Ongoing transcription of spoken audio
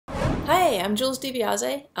Hi, I'm Jules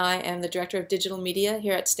DiBiase. I am the Director of Digital Media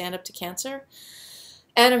here at Stand Up to Cancer,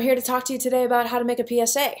 and I'm here to talk to you today about how to make a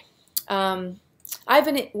PSA. I've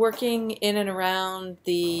been working in and around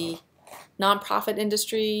the nonprofit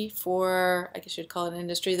industry for, I guess you'd call it an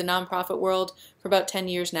industry, the nonprofit world, for about 10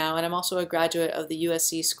 years now, and I'm also a graduate of the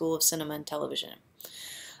USC School of Cinema and Television.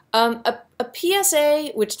 A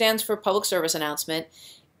PSA, which stands for Public Service Announcement,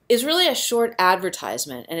 is really a short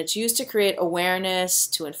advertisement, and it's used to create awareness,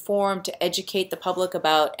 to inform, to educate the public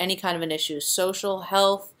about any kind of an issue, social,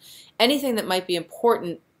 health, anything that might be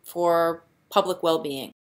important for public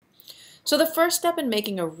well-being. So the first step in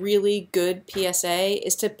making a really good PSA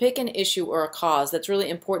is to pick an issue or a cause that's really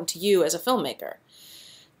important to you as a filmmaker.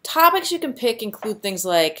 Topics you can pick include things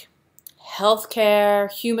like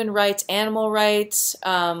healthcare, human rights, animal rights,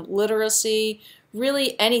 literacy,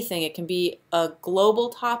 really anything. It can be a global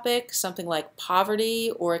topic, something like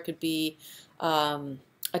poverty, or it could be a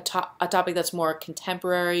topic that's more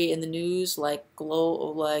contemporary in the news, like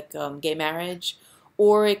gay marriage,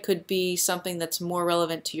 or it could be something that's more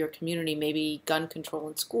relevant to your community, maybe gun control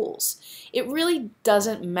in schools. It really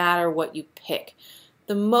doesn't matter what you pick.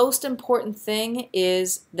 The most important thing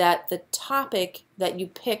is that the topic that you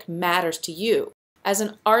pick matters to you. As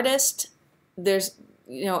an artist,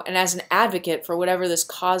 and as an advocate for whatever this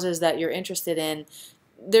cause is that you're interested in,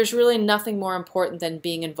 there's really nothing more important than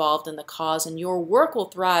being involved in the cause, and your work will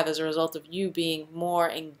thrive as a result of you being more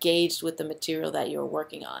engaged with the material that you're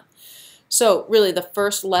working on. So really the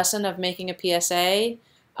first lesson of making a PSA,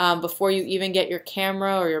 before you even get your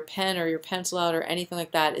camera or your pen or your pencil out or anything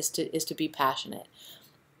like that, is to be passionate.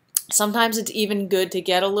 Sometimes it's even good to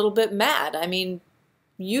get a little bit mad. I mean,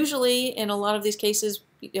 usually in a lot of these cases,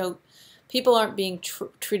 people aren't being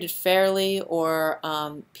treated fairly, or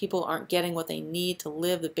people aren't getting what they need to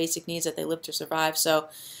live, the basic needs that they live to survive. So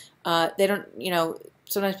they don't,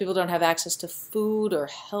 sometimes people don't have access to food or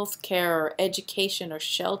health care or education or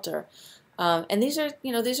shelter. And these are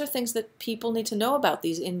things that people need to know about,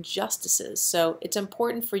 these injustices. So it's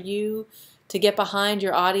important for you to get behind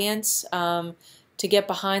your audience, to get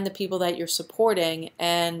behind the people that you're supporting,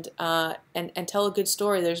 and tell a good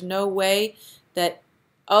story. There's no way that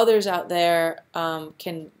others out there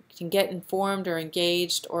can get informed or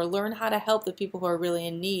engaged or learn how to help the people who are really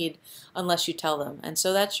in need unless you tell them. And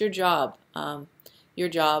so that's your job. Your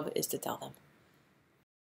job is to tell them.